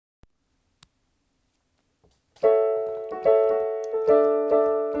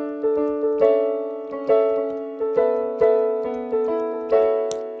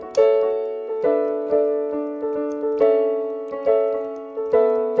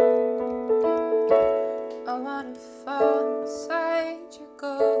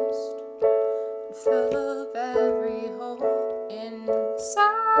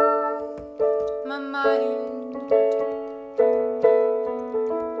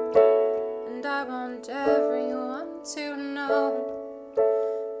want everyone to know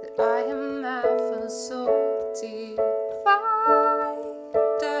that I am ever so divided.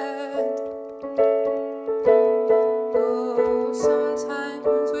 Oh,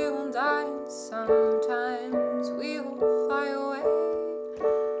 sometimes we will die and sometimes we will fly away.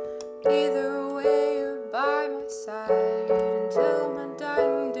 Either way, you're by my side until my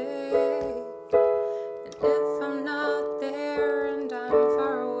dying day. And if I'm not there and I'm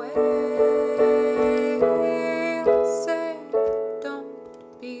far away, I'll say,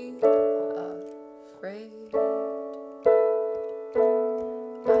 don't be afraid.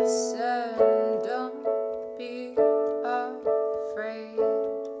 I said, don't be afraid.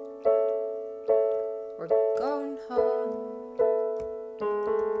 We're going home.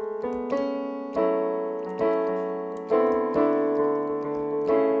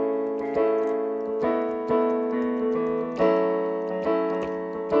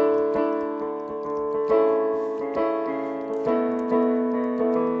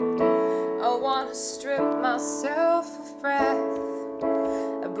 I wanna strip myself of breath,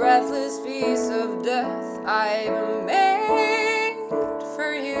 a breathless piece of death I've made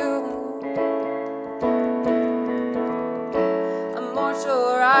for you. A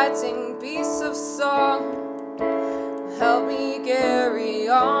mortal writing piece of song, help me carry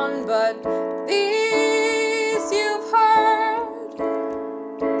on, but these you've heard.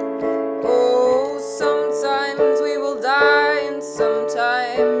 Oh, sometimes we will die and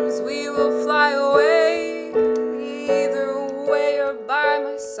sometimes we will fly away. Either way, you're by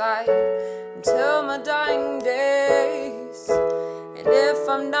my side until my dying days. And if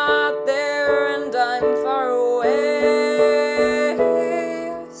I'm not there and I'm far away,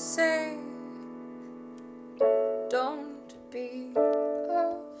 I say, don't be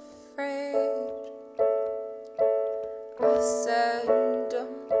afraid. I said,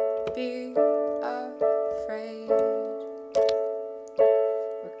 don't be afraid.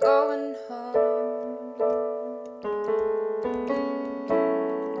 We're going home.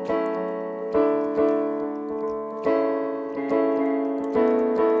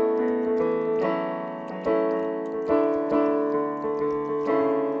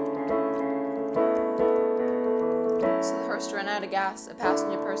 So the hearse ran out of gas. A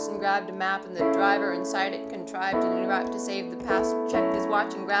passenger person grabbed a map, and the driver inside it contrived an interrupt to save the past. Checked his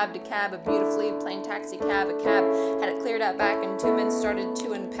watch and grabbed a cab, a beautifully plain taxi cab. A cab had it cleared out back, and 2 men started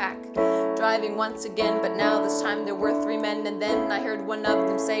to unpack. Driving once again, but now this time there were 3 men. And then I heard one of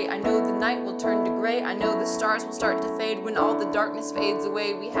them say, I know the night will turn to gray, I know the stars will start to fade. When all the darkness fades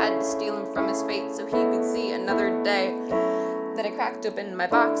away, we had to steal him from his fate so he could see another day. Then I cracked open my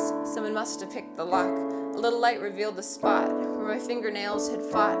box. Someone must have picked the lock. A little light revealed the spot where my fingernails had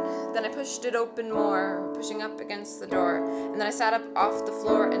fought. Then I pushed it open more, pushing up against the door. And then I sat up off the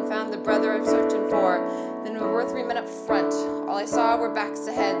floor and found the brother I'm searching for. Then there were 3 men up front. All I saw were backs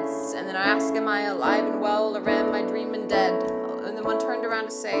of heads. And then I asked, am I alive and well, or am I dreaming dead? And then one turned around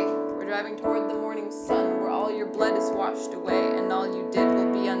to say, we're driving toward the morning sun, where all your blood is washed away and all you did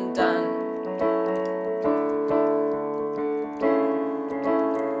will be undone.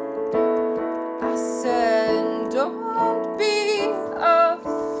 I said, don't be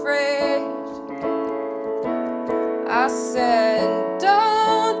afraid. I said,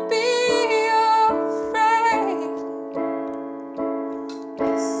 don't be afraid.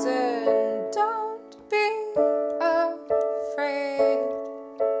 I said, don't be afraid.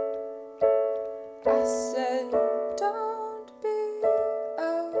 I said, don't be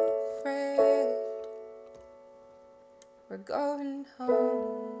afraid. We're going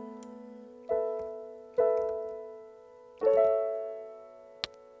home.